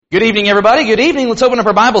Good evening, everybody. Good evening. Let's open up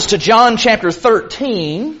our Bibles to John chapter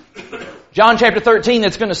 13. John chapter 13,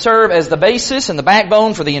 that's going to serve as the basis and the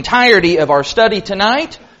backbone for the entirety of our study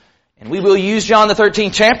tonight. And we will use John the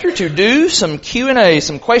 13th chapter to do some Q&A,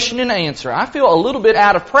 some question and answer. I feel a little bit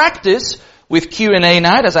out of practice with Q&A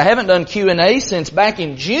night, as I haven't done Q&A since back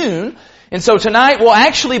in June. And so tonight will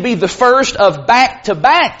actually be the first of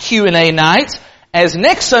back-to-back Q&A nights, as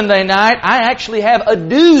next Sunday night I actually have a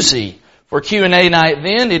doozy for Q&A night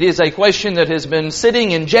then. It is a question that has been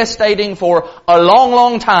sitting and gestating for a long,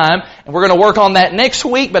 long time, and we're going to work on that next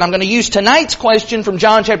week, but I'm going to use tonight's question from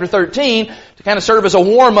John chapter 13 to kind of serve as a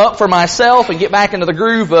warm-up for myself and get back into the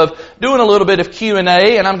groove of doing a little bit of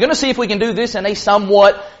Q&A, and I'm going to see if we can do this in a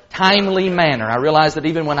somewhat timely manner. I realize that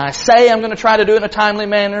even when I say I'm going to try to do it in a timely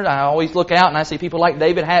manner, I always look out and I see people like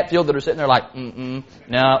David Hatfield that are sitting there like,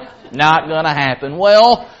 no, not going to happen.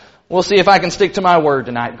 Well, we'll see if I can stick to my word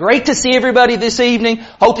tonight. Great to see everybody this evening.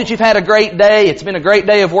 Hope that you've had a great day. It's been a great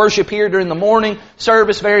day of worship here during the morning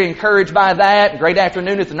service. Very encouraged by that. Great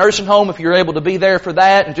afternoon at the nursing home if you're able to be there for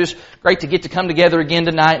that. And just great to get to come together again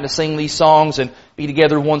tonight and to sing these songs and be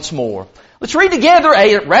together once more. Let's read together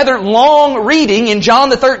a rather long reading in John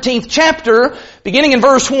the 13th chapter, beginning in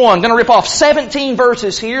verse 1. I'm going to rip off 17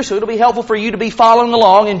 verses here, so it'll be helpful for you to be following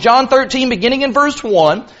along. In John 13, beginning in verse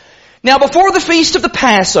 1, Now before the feast of the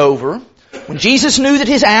Passover, when Jesus knew that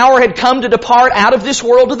His hour had come to depart out of this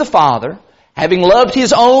world to the Father, having loved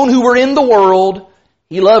His own who were in the world,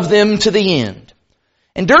 He loved them to the end.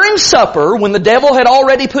 And during supper, when the devil had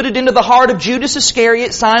already put it into the heart of Judas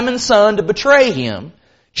Iscariot, Simon's son, to betray Him,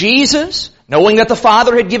 Jesus, knowing that the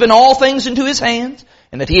Father had given all things into His hands,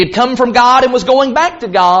 and that He had come from God and was going back to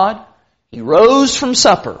God, He rose from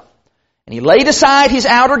supper, and He laid aside His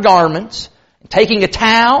outer garments, and taking a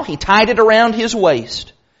towel, He tied it around His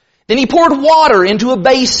waist. Then He poured water into a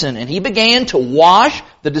basin, and He began to wash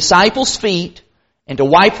the disciples' feet, and to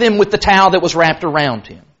wipe them with the towel that was wrapped around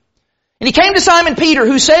Him. And He came to Simon Peter,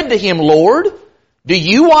 who said to Him, Lord, do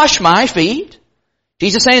you wash my feet?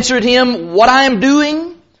 Jesus answered him, What I am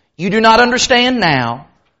doing, you do not understand now,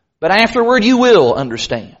 but afterward you will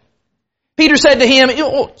understand. Peter said to Him,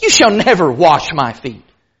 You shall never wash my feet.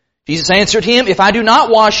 Jesus answered him, If I do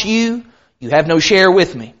not wash you, you have no share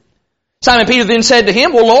with me. Simon Peter then said to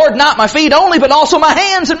Him, Well, Lord, not my feet only, but also my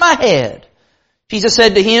hands and my head. Jesus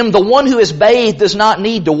said to him, The one who is bathed does not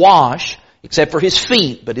need to wash, except for his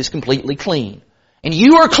feet, but is completely clean. And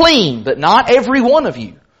you are clean, but not every one of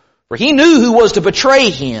you. For He knew who was to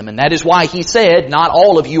betray Him, and that is why He said, Not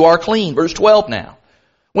all of you are clean. Verse 12 now.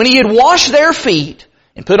 When He had washed their feet,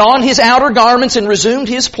 and put on His outer garments and resumed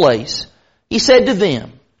His place, He said to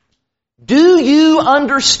them, Do you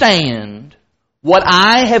understand what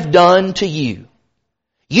I have done to you?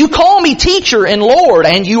 You call me teacher and Lord,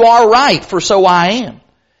 and you are right, for so I am.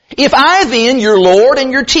 If I then, your Lord and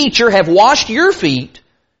your teacher, have washed your feet,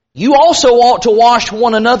 you also ought to wash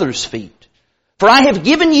one another's feet. For I have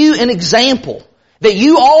given you an example, that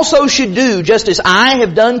you also should do just as I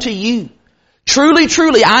have done to you. Truly,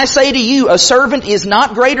 truly, I say to you, a servant is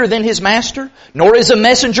not greater than his master, nor is a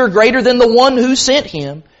messenger greater than the one who sent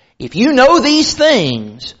him. If you know these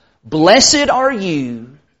things, blessed are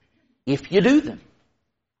you if you do them.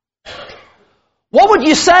 What would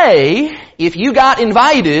you say if you got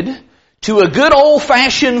invited to a good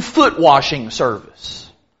old-fashioned foot washing service?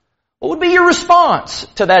 What would be your response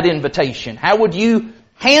to that invitation? How would you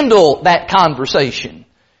handle that conversation?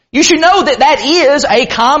 You should know that that is a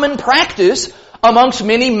common practice amongst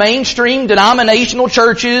many mainstream denominational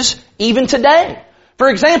churches even today. For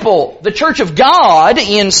example, the Church of God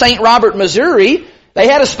in St. Robert, Missouri, they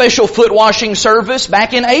had a special foot washing service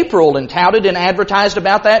back in April and touted and advertised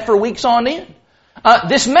about that for weeks on end.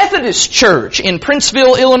 This Methodist church in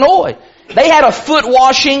Princeville, Illinois, they had a foot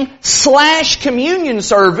washing / communion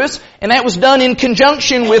service, and that was done in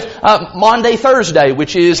conjunction with Maundy Thursday,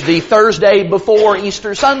 which is the Thursday before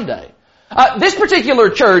Easter Sunday. This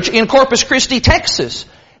particular church in Corpus Christi, Texas,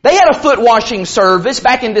 they had a foot washing service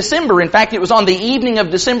back in December. In fact, it was on the evening of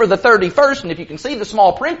December the 31st, and if you can see the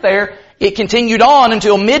small print there, it continued on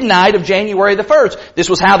until midnight of January the 1st. This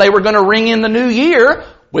was how they were going to ring in the new year,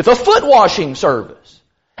 with a foot washing service.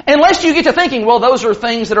 Unless you get to thinking, well, those are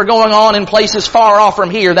things that are going on in places far off from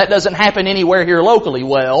here. That doesn't happen anywhere here locally.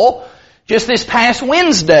 Well, just this past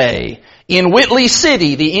Wednesday in Whitley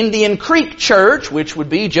City, the Indian Creek Church, which would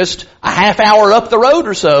be just a half hour up the road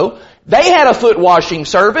or so, they had a foot washing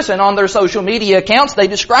service, and on their social media accounts they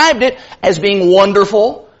described it as being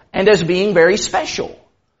wonderful and as being very special.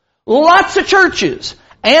 Lots of churches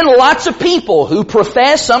and lots of people who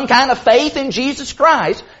profess some kind of faith in Jesus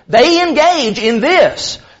Christ, they engage in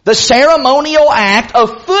this. the ceremonial act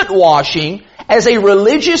of foot washing as a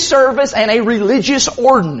religious service and a religious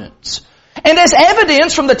ordinance. And as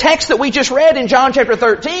evidence from the text that we just read in John chapter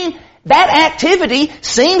 13, that activity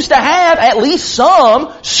seems to have at least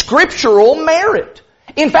some scriptural merit.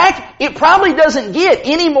 In fact, it probably doesn't get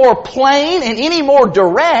any more plain and any more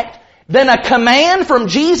direct than a command from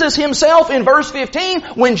Jesus Himself in verse 15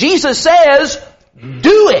 when Jesus says,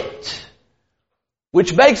 do it.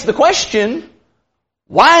 Which begs the question,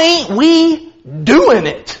 why ain't we doing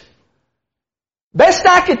it? Best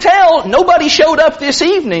I could tell, nobody showed up this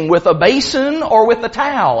evening with a basin or with a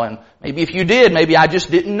towel. And maybe if you did, maybe I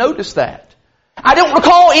just didn't notice that. I don't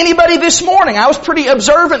recall anybody this morning. I was pretty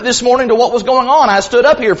observant this morning to what was going on. I stood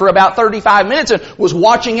up here for about 35 minutes and was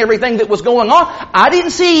watching everything that was going on. I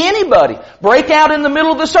didn't see anybody break out in the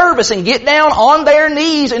middle of the service and get down on their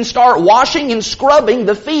knees and start washing and scrubbing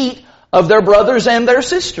the feet of their brothers and their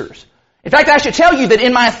sisters. In fact, I should tell you that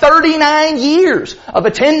in my 39 years of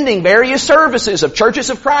attending various services of Churches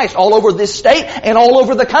of Christ all over this state and all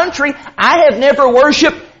over the country, I have never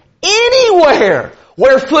worshiped anywhere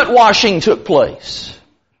where foot washing took place.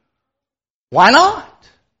 Why not?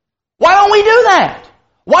 Why don't we do that?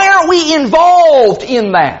 Why aren't we involved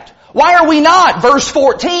in that? Why are we not, verse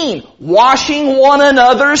 14, washing one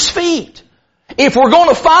another's feet? If we're going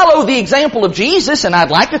to follow the example of Jesus, and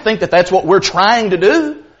I'd like to think that that's what we're trying to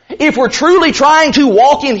do, if we're truly trying to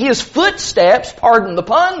walk in His footsteps, pardon the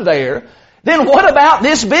pun there, then what about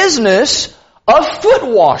this business of foot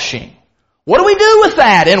washing? What do we do with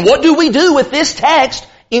that? And what do we do with this text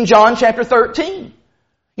in John chapter 13?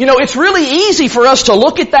 You know, it's really easy for us to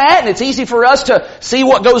look at that, and it's easy for us to see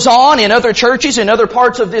what goes on in other churches in other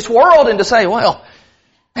parts of this world and to say, well,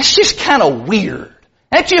 that's just kind of weird.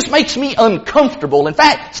 That just makes me uncomfortable. In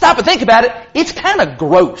fact, stop and think about it. It's kind of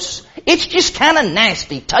gross. It's just kind of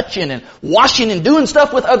nasty, touching and washing and doing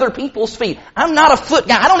stuff with other people's feet. I'm not a foot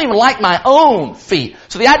guy. I don't even like my own feet.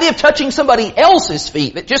 So the idea of touching somebody else's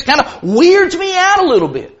feet, it just kind of weirds me out a little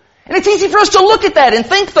bit. And it's easy for us to look at that and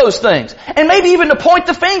think those things. And maybe even to point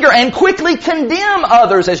the finger and quickly condemn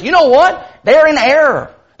others as, you know what? They're in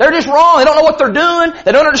error. They're just wrong. They don't know what they're doing.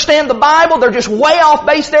 They don't understand the Bible. They're just way off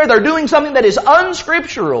base there. They're doing something that is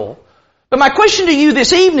unscriptural. But my question to you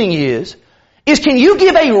this evening is can you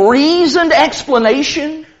give a reasoned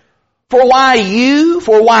explanation for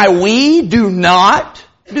why we do not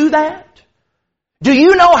do that? Do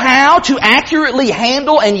you know how to accurately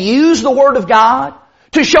handle and use the Word of God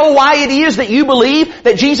to show why it is that you believe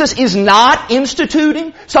that Jesus is not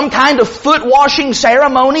instituting some kind of foot washing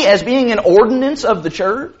ceremony as being an ordinance of the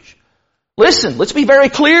church? Listen, let's be very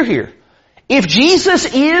clear here. If Jesus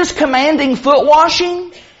is commanding foot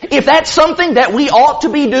washing, if that's something that we ought to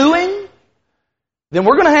be doing, then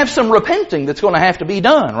we're going to have some repenting that's going to have to be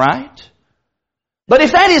done, right? But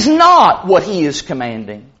if that is not what He is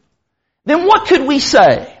commanding, then what could we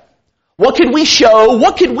say? What could we show?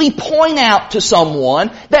 What could we point out to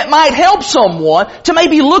someone that might help someone to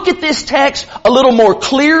maybe look at this text a little more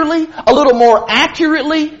clearly, a little more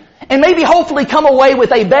accurately, and maybe hopefully come away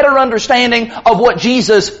with a better understanding of what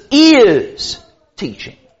Jesus is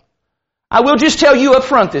teaching? I will just tell you up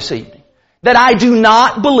front this evening that I do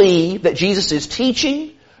not believe that Jesus is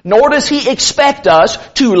teaching, nor does He expect us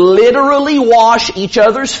to literally wash each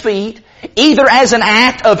other's feet, either as an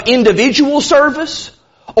act of individual service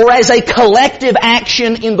or as a collective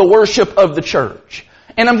action in the worship of the church.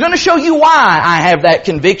 And I'm going to show you why I have that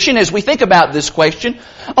conviction as we think about this question.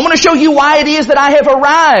 I'm going to show you why it is that I have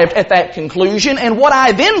arrived at that conclusion and what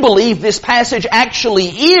I then believe this passage actually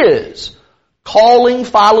is calling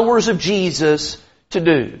followers of Jesus to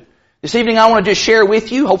do. This evening I want to just share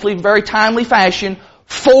with you, hopefully in very timely fashion,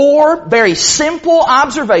 4 very simple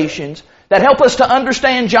observations that help us to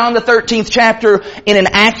understand John the 13th chapter in an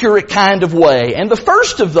accurate kind of way. And the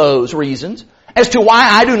first of those reasons as to why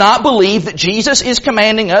I do not believe that Jesus is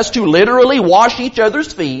commanding us to literally wash each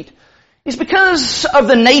other's feet is because of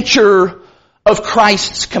the nature of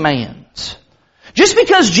Christ's commands. Just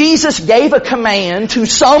because Jesus gave a command to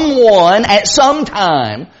someone at some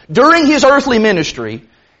time during His earthly ministry,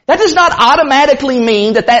 that does not automatically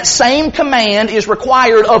mean that that same command is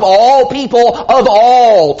required of all people of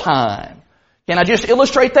all time. Can I just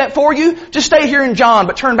illustrate that for you? Just stay here in John,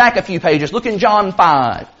 but turn back a few pages. Look in John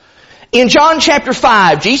 5. In John chapter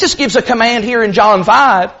 5, Jesus gives a command here in John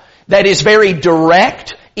 5 that is very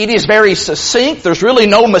direct. It is very succinct. There's really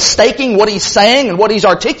no mistaking what He's saying and what He's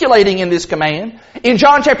articulating in this command. In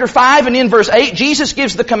John chapter 5 and in verse 8, Jesus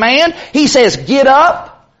gives the command. He says, get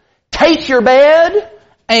up, take your bed,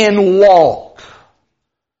 and walk.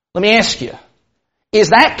 Let me ask you, is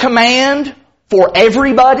that command for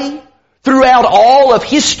everybody throughout all of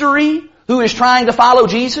history who is trying to follow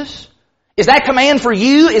Jesus? Is that command for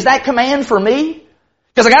you? Is that command for me?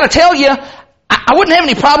 Because I got to tell you, I wouldn't have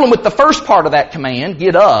any problem with the first part of that command,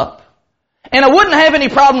 get up. And I wouldn't have any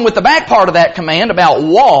problem with the back part of that command about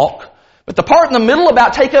walk. But the part in the middle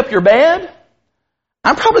about take up your bed,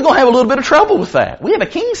 I'm probably going to have a little bit of trouble with that. We have a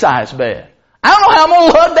king-size bed. I don't know how I'm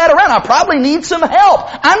going to lug that around. I probably need some help.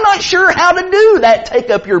 I'm not sure how to do that take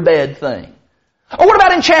up your bed thing. Or what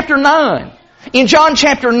about in chapter 9? In John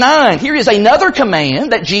chapter 9, here is another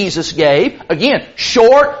command that Jesus gave. Again,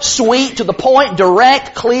 short, sweet, to the point,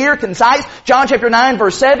 direct, clear, concise. John chapter 9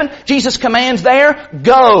 verse 7, Jesus commands there,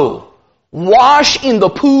 go, wash in the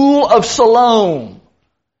pool of Siloam.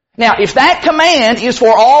 Now, if that command is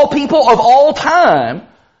for all people of all time,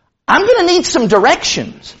 I'm going to need some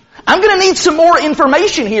directions. I'm going to need some more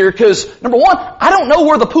information here because, number one, I don't know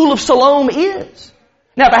where the pool of Siloam is.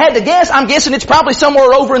 Now, if I had to guess, I'm guessing it's probably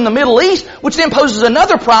somewhere over in the Middle East, which then poses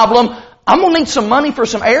another problem. I'm going to need some money for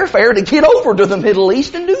some airfare to get over to the Middle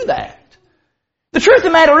East and do that. The truth of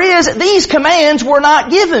the matter is, these commands were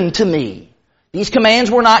not given to me. These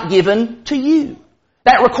commands were not given to you.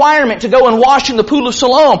 That requirement to go and wash in the pool of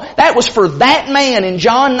Siloam, that was for that man in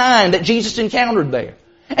John 9 that Jesus encountered there.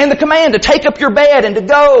 And the command to take up your bed and to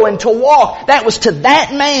go and to walk, that was to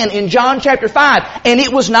that man in John chapter 5. And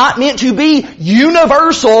it was not meant to be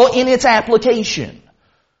universal in its application.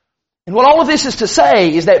 And what all of this is to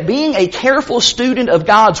say is that being a careful student of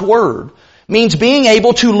God's Word means being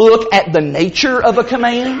able to look at the nature of a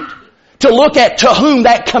command, to look at to whom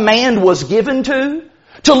that command was given to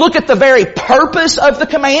look at the very purpose of the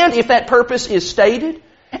command, if that purpose is stated,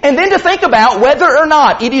 and then to think about whether or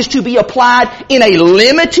not it is to be applied in a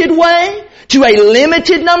limited way to a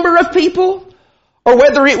limited number of people, or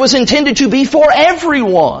whether it was intended to be for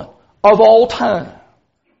everyone of all time.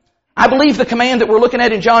 I believe the command that we're looking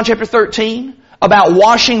at in John chapter 13 about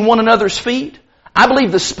washing one another's feet, I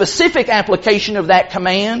believe the specific application of that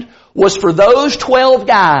command was for those 12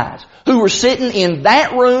 guys who were sitting in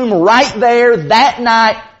that room right there that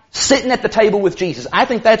night, sitting at the table with Jesus. I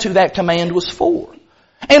think that's who that command was for.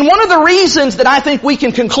 And one of the reasons that I think we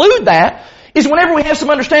can conclude that is whenever we have some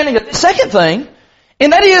understanding of the second thing,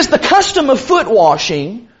 and that is the custom of foot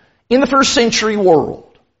washing in the first century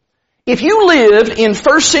world. If you lived in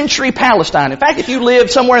first century Palestine, in fact, if you lived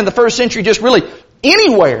somewhere in the first century, just really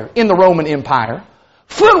anywhere in the Roman Empire,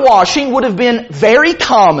 foot washing would have been very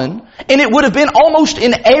common, and it would have been almost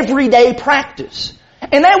an everyday practice.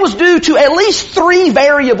 And that was due to at least 3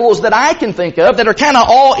 variables that I can think of that are kind of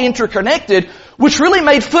all interconnected, which really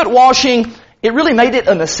made foot washing, it really made it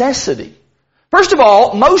a necessity. First of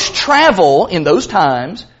all, most travel in those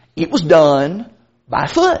times, it was done by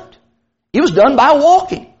foot. It was done by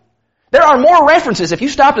walking. There are more references, if you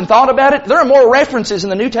stopped and thought about it, there are more references in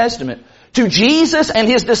the New Testament to Jesus and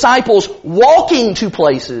His disciples walking to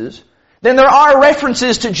places than there are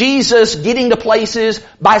references to Jesus getting to places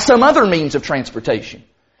by some other means of transportation.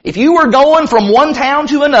 If you were going from one town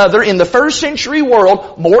to another in the first century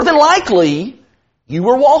world, more than likely, you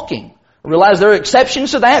were walking. I realize there are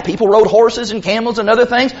exceptions to that. People rode horses and camels and other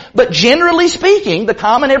things. But generally speaking, the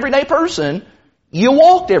common everyday person, you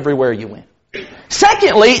walked everywhere you went.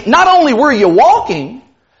 Secondly, not only were you walking,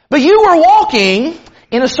 but you were walking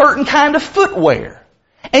in a certain kind of footwear.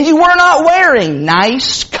 And you were not wearing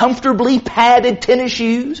nice, comfortably padded tennis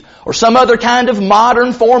shoes or some other kind of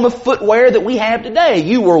modern form of footwear that we have today.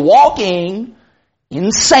 You were walking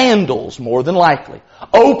in sandals, more than likely.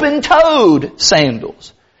 Open-toed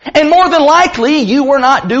sandals. And more than likely, you were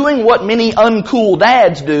not doing what many uncool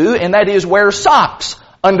dads do, and that is wear socks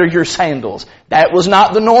under your sandals. That was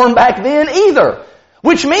not the norm back then either.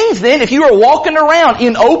 Which means then, if you were walking around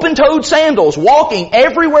in open-toed sandals, walking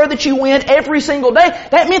everywhere that you went every single day,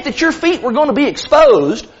 that meant that your feet were going to be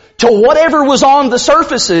exposed to whatever was on the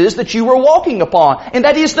surfaces that you were walking upon. And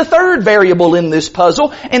that is the third variable in this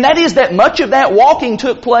puzzle, and that is that much of that walking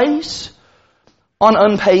took place on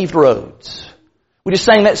unpaved roads. We just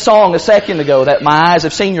sang that song a second ago, that my eyes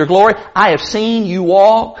have seen your glory. I have seen you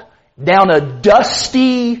walk down a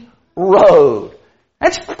dusty road.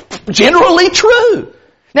 That's generally true.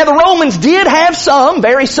 Now the Romans did have some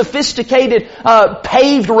very sophisticated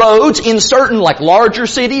paved roads in certain like larger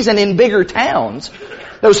cities and in bigger towns.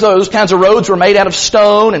 Those kinds of roads were made out of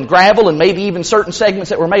stone and gravel and maybe even certain segments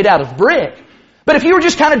that were made out of brick. But if you were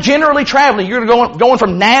just kind of generally traveling, you're going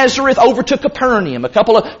from Nazareth over to Capernaum, a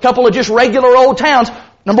couple of just regular old towns.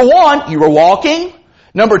 Number one, you were walking.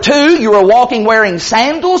 Number two, you were walking wearing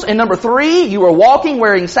sandals. And number three, you were walking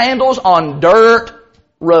wearing sandals on dirt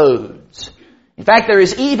roads. In fact, there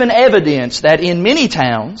is even evidence that in many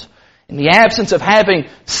towns, in the absence of having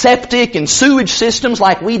septic and sewage systems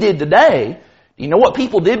like we did today, do you know what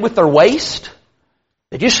people did with their waste?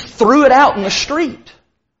 They just threw it out in the street.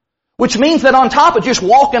 Which means that on top of just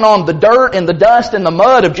walking on the dirt and the dust and the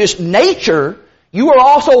mud of just nature, you are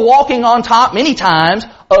also walking on top many times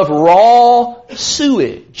of raw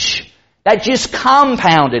sewage. That just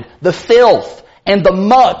compounded the filth and the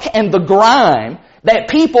muck and the grime that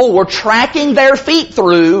people were tracking their feet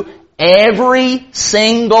through every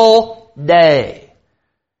single day.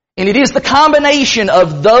 And it is the combination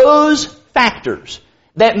of those factors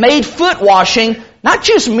that made foot washing not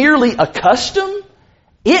just merely a custom,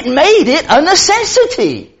 it made it a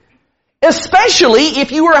necessity. Especially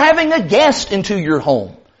if you were having a guest into your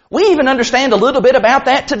home. We even understand a little bit about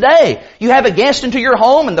that today. You have a guest into your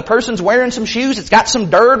home and the person's wearing some shoes, it's got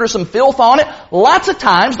some dirt or some filth on it. Lots of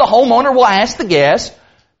times the homeowner will ask the guest,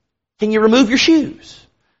 can you remove your shoes?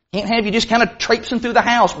 Can't have you just kind of traipsing through the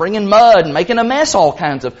house, bringing mud and making a mess all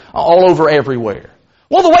over everywhere.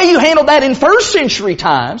 Well, the way you handled that in first century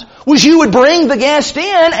times was you would bring the guest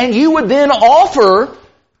in and you would then offer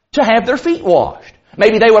to have their feet washed.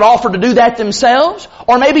 Maybe they would offer to do that themselves,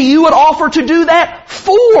 or maybe you would offer to do that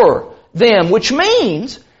for them, which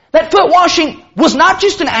means that foot washing was not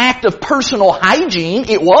just an act of personal hygiene,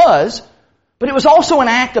 it was, but it was also an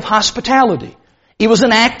act of hospitality. It was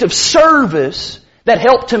an act of service that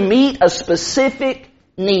helped to meet a specific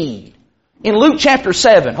need. In Luke chapter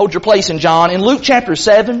 7, hold your place in John, in Luke chapter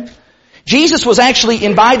 7, Jesus was actually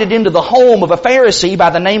invited into the home of a Pharisee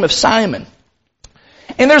by the name of Simon.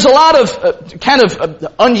 And there's a lot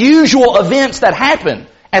of unusual events that happen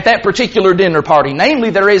at that particular dinner party. Namely,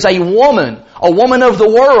 there is a woman of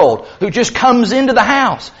the world, who just comes into the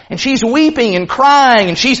house. And she's weeping and crying,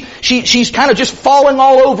 and she's kind of just falling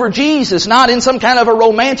all over Jesus, not in some kind of a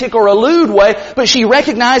romantic or a lewd way, but she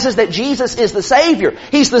recognizes that Jesus is the Savior.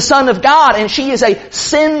 He's the Son of God, and she is a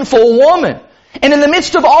sinful woman. And in the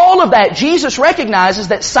midst of all of that, Jesus recognizes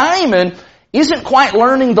that Simon isn't quite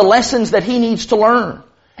learning the lessons that he needs to learn.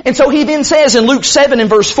 And so he then says in Luke 7 and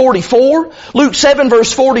verse 44, Luke 7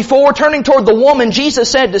 verse 44, turning toward the woman, Jesus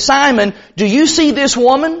said to Simon, do you see this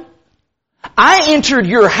woman? I entered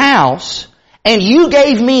your house, and you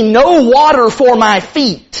gave me no water for my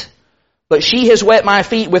feet, but she has wet my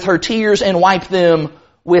feet with her tears and wiped them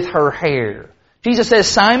with her hair. Jesus says,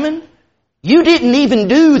 Simon, you didn't even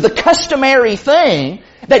do the customary thing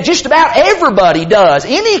that just about everybody does,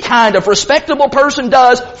 any kind of respectable person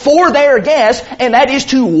does for their guests, and that is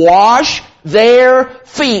to wash their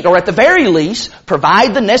feet, or at the very least,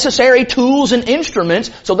 provide the necessary tools and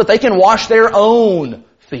instruments so that they can wash their own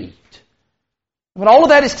feet. What all of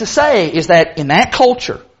that is to say is that in that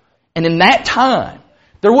culture and in that time,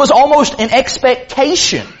 there was almost an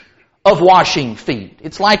expectation of washing feet.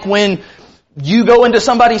 It's like when you go into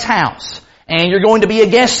somebody's house and you're going to be a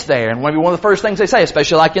guest there, and maybe one of the first things they say,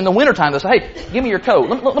 especially like in the wintertime, they say, hey, give me your coat.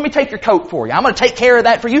 Let me take your coat for you. I'm going to take care of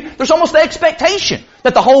that for you. There's almost the expectation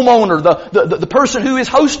that the homeowner, the person who is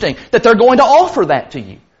hosting, that they're going to offer that to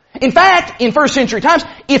you. In fact, in first century times,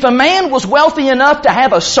 if a man was wealthy enough to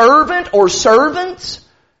have a servant or servants,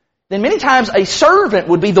 then many times a servant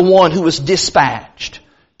would be the one who was dispatched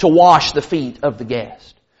to wash the feet of the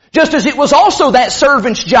guest. Just as it was also that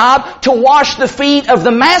servant's job to wash the feet of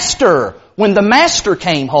the master when the master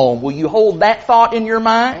came home. Will you hold that thought in your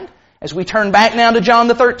mind as we turn back now to John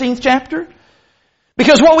the 13th chapter?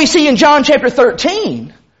 Because what we see in John chapter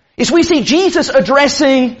 13 is we see Jesus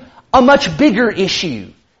addressing a much bigger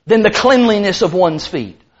issue than the cleanliness of one's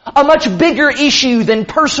feet. A much bigger issue than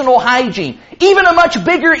personal hygiene. Even a much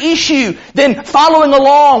bigger issue than following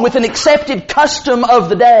along with an accepted custom of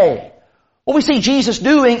the day. What we see Jesus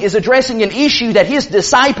doing is addressing an issue that His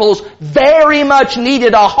disciples very much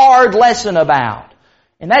needed a hard lesson about.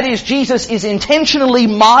 And that is, Jesus is intentionally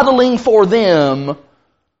modeling for them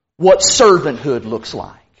what servanthood looks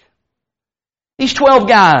like. These 12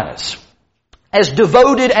 guys, as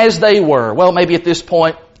devoted as they were, well, maybe at this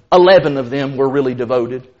point, 11 of them were really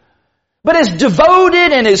devoted. But as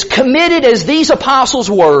devoted and as committed as these apostles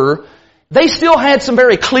were, they still had some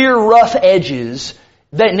very clear, rough edges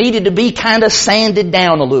that needed to be kind of sanded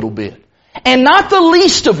down a little bit. And not the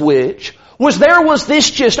least of which was there was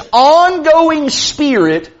this just ongoing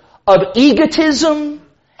spirit of egotism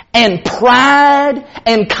and pride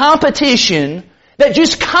and competition that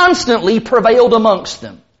just constantly prevailed amongst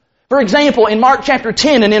them. For example, in Mark chapter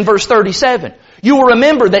 10 and in verse 37, you will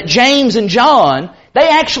remember that James and John, they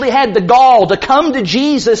actually had the gall to come to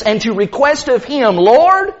Jesus and to request of Him,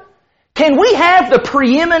 Lord, can we have the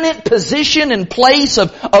preeminent position and place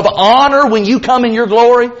of honor when you come in your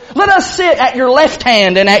glory? Let us sit at your left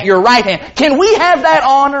hand and at your right hand. Can we have that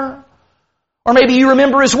honor? Or maybe you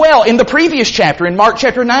remember as well in the previous chapter, in Mark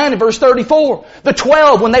chapter 9 and verse 34, the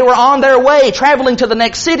 12, when they were on their way traveling to the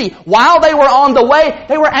next city, while they were on the way,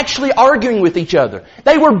 they were actually arguing with each other.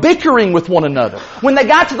 They were bickering with one another. When they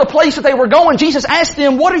got to the place that they were going, Jesus asked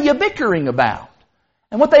them, what are you bickering about?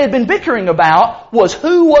 And what they had been bickering about was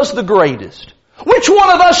who was the greatest. Which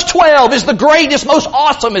one of us 12 is the greatest, most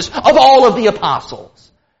awesomest of all of the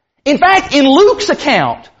apostles? In fact, in Luke's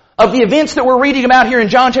account of the events that we're reading about here in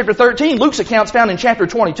John chapter 13, Luke's account is found in chapter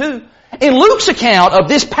 22. In Luke's account of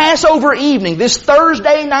this Passover evening, this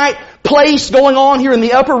Thursday night place going on here in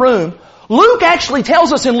the upper room, Luke actually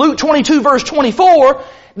tells us in Luke 22 verse 24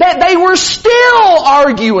 that they were still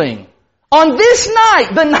arguing. On this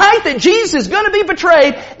night, the night that Jesus is going to be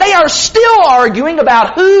betrayed, they are still arguing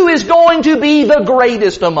about who is going to be the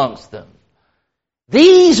greatest amongst them.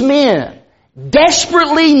 These men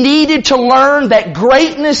desperately needed to learn that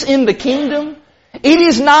greatness in the kingdom, it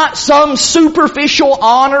is not some superficial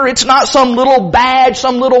honor, it's not some little badge,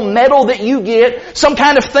 some little medal that you get, some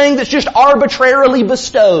kind of thing that's just arbitrarily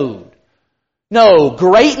bestowed. No,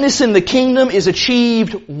 greatness in the kingdom is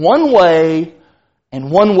achieved one way and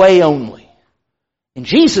one way only. And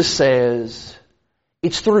Jesus says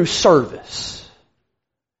it's through service.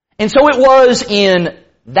 And so it was in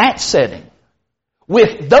that setting,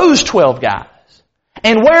 with those 12 guys,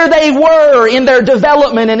 and where they were in their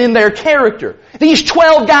development and in their character, these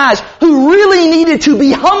 12 guys who really needed to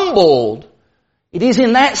be humbled, it is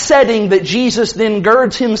in that setting that Jesus then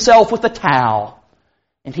girds himself with a towel,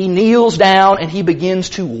 and he kneels down and he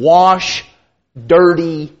begins to wash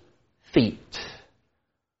dirty feet.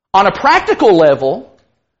 On a practical level,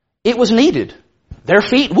 it was needed. Their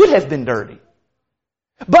feet would have been dirty.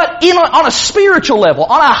 But on a spiritual level,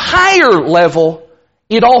 on a higher level,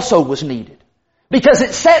 it also was needed. Because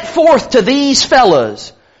it set forth to these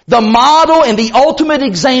fellas the model and the ultimate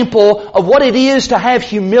example of what it is to have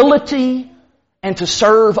humility and to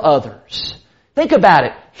serve others. Think about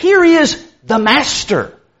it. Here is the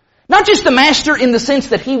master. Not just the master in the sense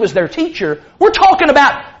that he was their teacher. We're talking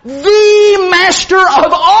about the master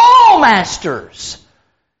of all masters.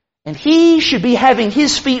 And he should be having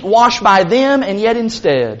his feet washed by them, and yet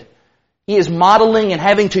instead, he is modeling and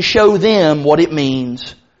having to show them what it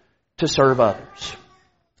means to serve others.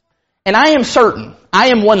 And I am certain, I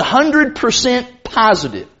am 100%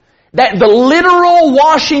 positive that the literal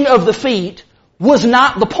washing of the feet was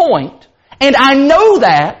not the point. And I know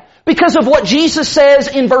that because of what Jesus says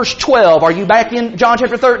in verse 12. Are you back in John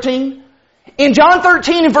chapter 13? In John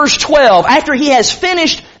 13 and verse 12, after he has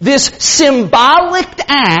finished this symbolic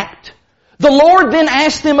act, the Lord then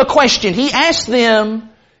asked them a question. He asked them,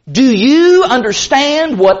 do you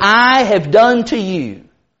understand what I have done to you?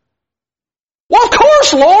 Well, of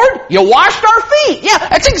course, Lord. You washed our feet. Yeah,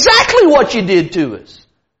 that's exactly what you did to us.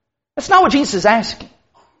 That's not what Jesus is asking.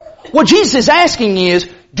 What Jesus is asking is,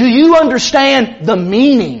 do you understand the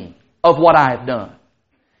meaning of what I have done?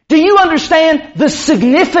 Do you understand the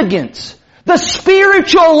significance, the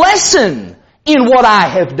spiritual lesson in what I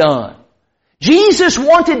have done? Jesus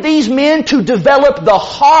wanted these men to develop the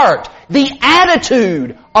heart, the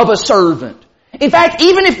attitude of a servant. In fact,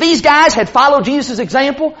 even if these guys had followed Jesus'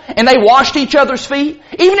 example and they washed each other's feet,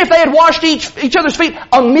 even if they had washed each other's feet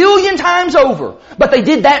 1,000,000 times over, but they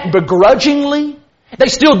did that begrudgingly, they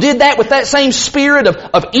still did that with that same spirit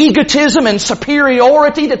of egotism and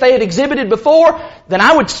superiority that they had exhibited before, then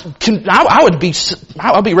I would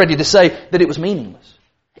be ready to say that it was meaningless.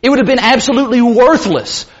 It would have been absolutely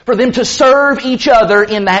worthless for them to serve each other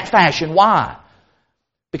in that fashion. Why?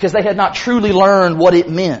 Because they had not truly learned what it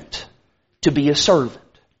meant to be a servant.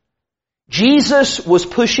 Jesus was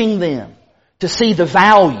pushing them to see the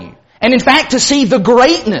value, and in fact to see the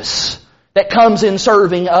greatness that comes in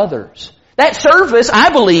serving others. That service, I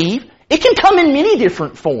believe, it can come in many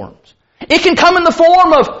different forms. It can come in the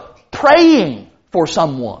form of praying for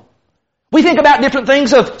someone. We think about different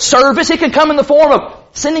things of service. It can come in the form of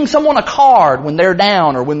sending someone a card when they're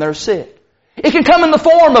down or when they're sick. It can come in the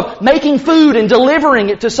form of making food and delivering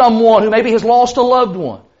it to someone who maybe has lost a loved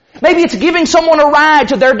one. Maybe it's giving someone a ride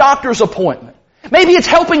to their doctor's appointment. Maybe it's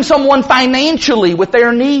helping someone financially with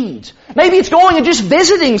their needs. Maybe it's going and just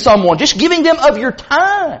visiting someone, just giving them of your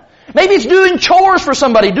time. Maybe it's doing chores for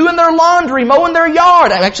somebody, doing their laundry, mowing their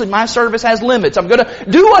yard. Actually, my service has limits. I'm going to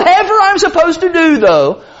do whatever I'm supposed to do,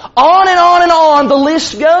 though. On and on and on the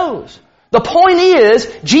list goes. The point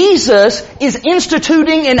is, Jesus is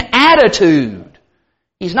instituting an attitude.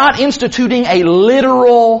 He's not instituting a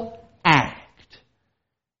literal act.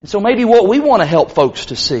 And so maybe what we want to help folks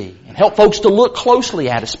to see, and help folks to look closely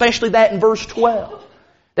at, especially that in verse 12,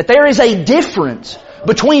 that there is a difference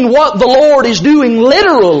between what the Lord is doing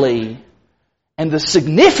literally and the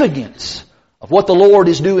significance of what the Lord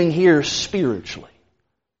is doing here spiritually.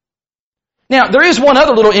 Now, there is one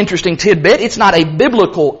other little interesting tidbit. It's not a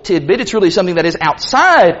biblical tidbit. It's really something that is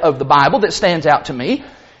outside of the Bible that stands out to me.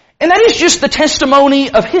 And that is just the testimony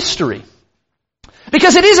of history.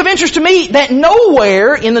 Because it is of interest to me that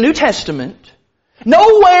nowhere in the New Testament,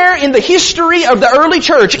 nowhere in the history of the early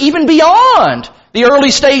church, even beyond the early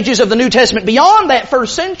stages of the New Testament, beyond that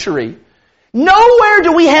first century, nowhere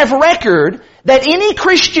do we have record that any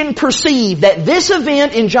Christian perceived that this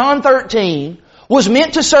event in John 13 was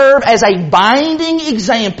meant to serve as a binding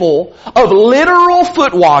example of literal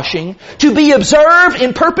foot washing to be observed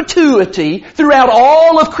in perpetuity throughout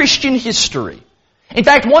all of Christian history. In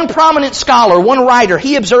fact, one prominent scholar, one writer,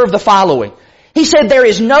 he observed the following. He said there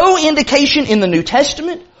is no indication in the New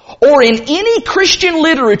Testament or in any Christian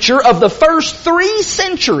literature of the first 3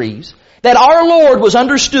 centuries that our Lord was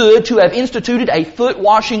understood to have instituted a foot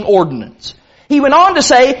washing ordinance. He went on to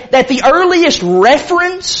say that the earliest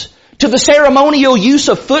reference to the ceremonial use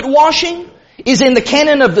of foot washing is in the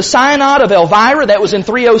canon of the Synod of Elvira, that was in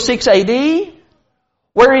 306 AD,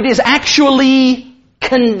 where it is actually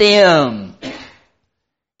condemned.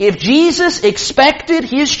 If Jesus expected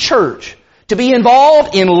His church to be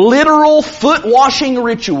involved in literal foot washing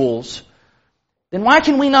rituals, then why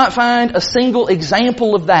can we not find a single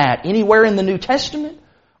example of that anywhere in the New Testament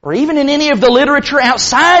or even in any of the literature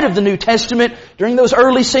outside of the New Testament during those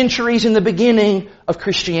early centuries in the beginning of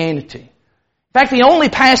Christianity? In fact, the only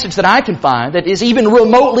passage that I can find that is even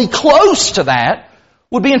remotely close to that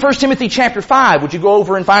would be in 1 Timothy chapter 5. Would you go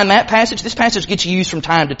over and find that passage? This passage gets used from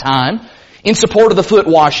time to time in support of the foot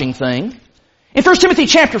washing thing. In 1 Timothy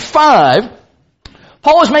chapter 5,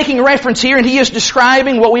 Paul is making reference here, and he is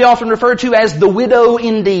describing what we often refer to as the widow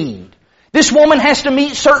indeed. This woman has to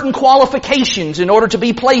meet certain qualifications in order to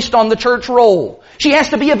be placed on the church roll. She has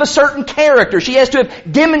to be of a certain character. She has to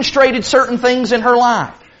have demonstrated certain things in her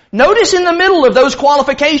life. Notice in the middle of those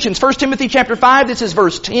qualifications, 1 Timothy chapter 5, this is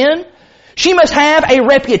verse 10. She must have a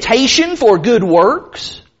reputation for good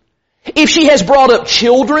works. If she has brought up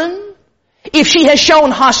children, if she has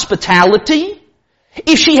shown hospitality,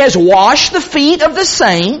 if she has washed the feet of the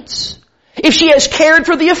saints, if she has cared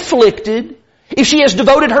for the afflicted, if she has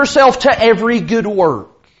devoted herself to every good work.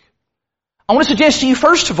 I want to suggest to you,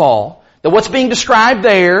 first of all, that what's being described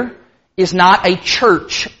there is not a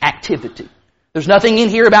church activity. There's nothing in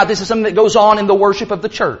here about this is something that goes on in the worship of the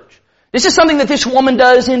church. This is something that this woman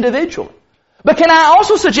does individually. But can I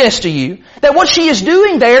also suggest to you that what she is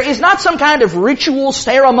doing there is not some kind of ritual,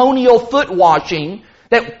 ceremonial foot washing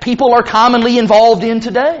that people are commonly involved in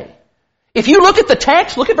today. If you look at the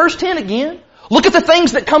text, look at verse 10 again. Look at the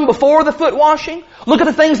things that come before the foot washing. Look at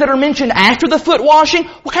the things that are mentioned after the foot washing.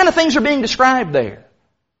 What kind of things are being described there?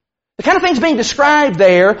 The kind of things being described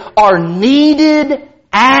there are needed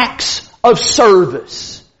acts of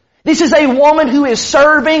service. This is a woman who is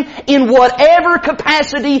serving in whatever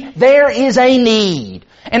capacity there is a need.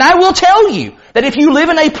 And I will tell you that if you live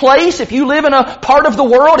in a place, if you live in a part of the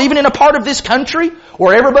world, even in a part of this country,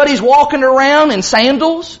 where everybody's walking around in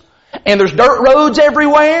sandals, and there's dirt roads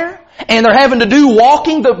everywhere, and they're having to do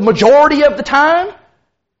walking the majority of the time,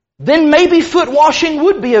 then maybe foot washing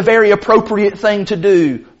would be a very appropriate thing to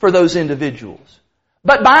do for those individuals.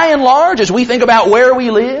 But by and large, as we think about where we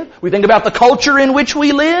live, we think about the culture in which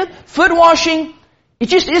we live, foot washing, it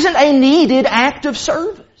just isn't a needed act of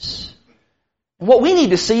service. And what we need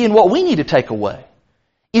to see and what we need to take away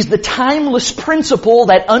is the timeless principle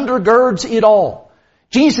that undergirds it all.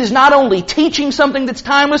 Jesus is not only teaching something that's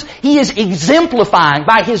timeless, He is exemplifying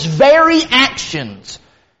by His very actions.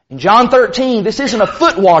 In John 13, this isn't a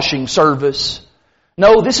foot washing service.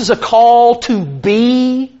 No, this is a call to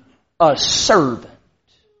be a servant.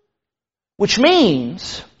 Which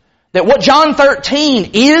means that what John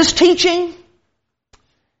 13 is teaching,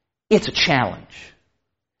 it's a challenge.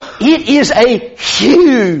 It is a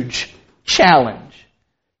huge challenge.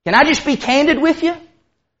 Can I just be candid with you?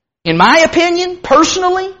 In my opinion,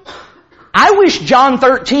 personally, I wish John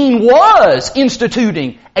 13 was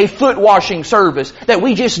instituting a foot washing service that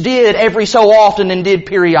we just did every so often and did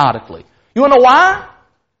periodically. You want to know why?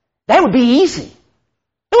 That would be easy.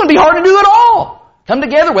 It wouldn't be hard to do at all. Come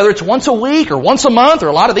together, whether it's once a week or once a month, or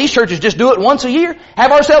a lot of these churches just do it once a year.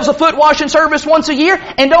 Have ourselves a foot washing service once a year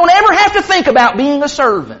and don't ever have to think about being a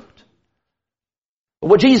servant.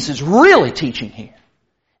 But what Jesus is really teaching here,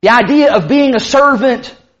 the idea of being a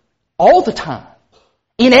servant all the time,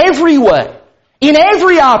 in every way, in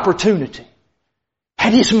every opportunity,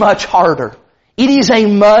 that is much harder. It is a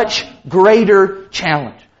much greater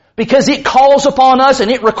challenge because it calls upon us and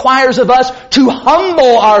it requires of us to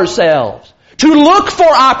humble ourselves, to look for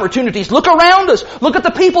opportunities. Look around us. Look at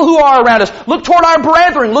the people who are around us. Look toward our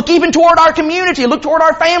brethren. Look even toward our community. Look toward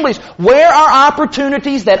our families. Where are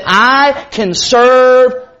opportunities that I can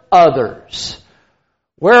serve others?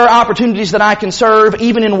 Where are opportunities that I can serve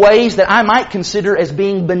even in ways that I might consider as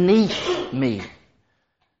being beneath me?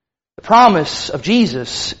 The promise of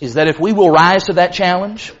Jesus is that if we will rise to that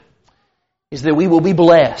challenge, is that we will be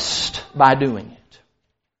blessed by doing it.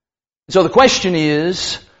 So the question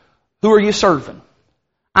is, who are you serving?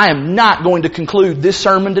 I am not going to conclude this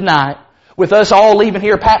sermon tonight with us all leaving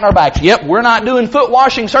here patting our backs. Yep, we're not doing foot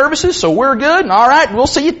washing services, so we're good, and all right, we'll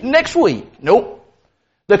see you next week. Nope.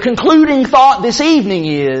 The concluding thought this evening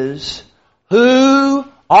is, who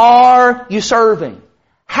are you serving?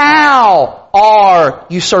 How are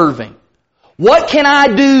you serving? What can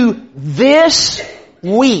I do this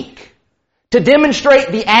week to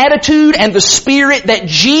demonstrate the attitude and the spirit that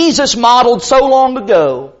Jesus modeled so long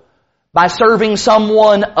ago by serving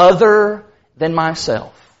someone other than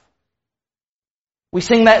myself? We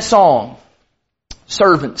sing that song,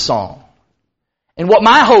 servant song. And what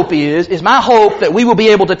my hope is my hope that we will be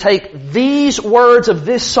able to take these words of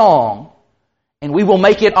this song and we will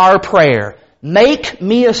make it our prayer. Make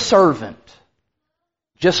me a servant,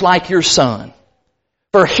 just like your son.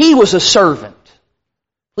 For he was a servant.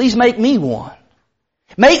 Please make me one.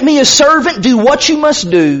 Make me a servant, do what you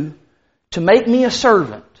must do to make me a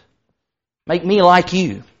servant. Make me like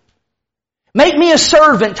you. Make me a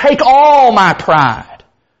servant, take all my pride,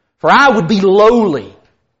 for I would be lowly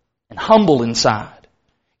and humble inside,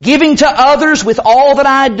 giving to others with all that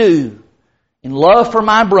I do in love for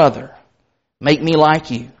my brother. Make me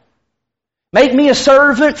like you. Make me a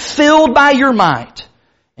servant filled by your might,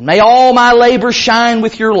 and may all my labor shine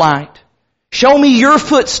with your light. Show me your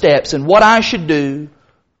footsteps and what I should do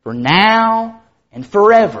for now and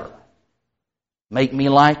forever. Make me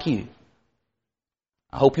like you.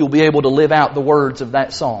 I hope you'll be able to live out the words of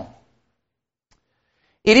that song.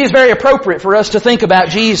 It is very appropriate for us to think about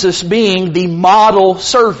Jesus being the model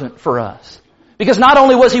servant for us. Because not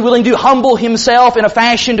only was He willing to humble Himself in a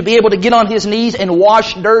fashion to be able to get on His knees and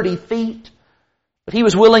wash dirty feet, but He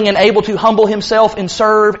was willing and able to humble Himself and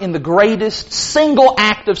serve in the greatest single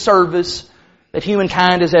act of service that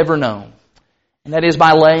humankind has ever known. And that is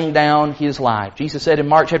by laying down His life. Jesus said in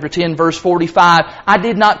Mark chapter 10 verse 45, I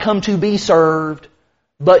did not come to be served,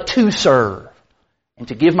 but to serve, and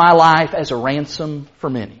to give my life as a ransom for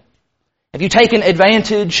many. Have you taken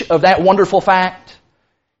advantage of that wonderful fact?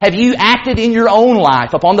 Have you acted in your own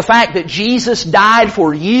life upon the fact that Jesus died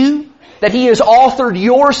for you, that He has authored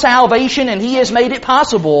your salvation, and He has made it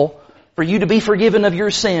possible for you to be forgiven of your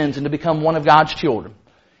sins and to become one of God's children?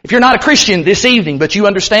 If you're not a Christian this evening, but you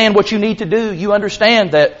understand what you need to do, you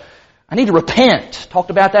understand that I need to repent. Talked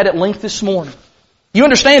about that at length this morning. You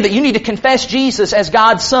understand that you need to confess Jesus as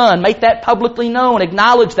God's Son, make that publicly known,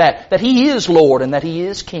 acknowledge that He is Lord and that He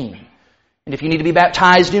is King. And if you need to be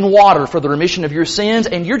baptized in water for the remission of your sins,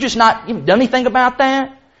 and you're just not, you haven't done anything about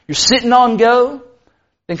that, you're sitting on go,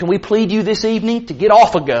 then can we plead you this evening to get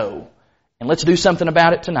off a go? And let's do something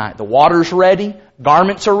about it tonight. The water's ready,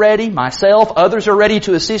 garments are ready, myself, others are ready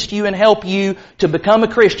to assist you and help you to become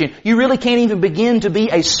a Christian. You really can't even begin to be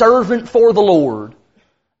a servant for the Lord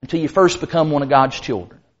until you first become one of God's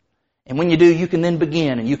children. And when you do, you can then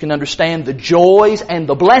begin and you can understand the joys and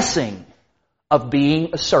the blessing of being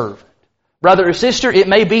a servant. Brother or sister, it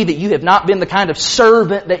may be that you have not been the kind of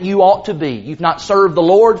servant that you ought to be. You've not served the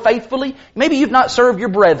Lord faithfully. Maybe you've not served your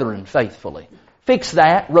brethren faithfully. Fix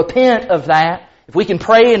that. Repent of that. If we can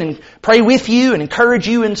pray and pray with you and encourage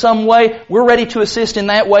you in some way, we're ready to assist in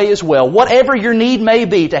that way as well. Whatever your need may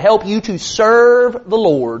be to help you to serve the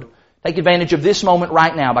Lord, take advantage of this moment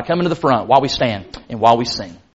right now by coming to the front while we stand and while we sing.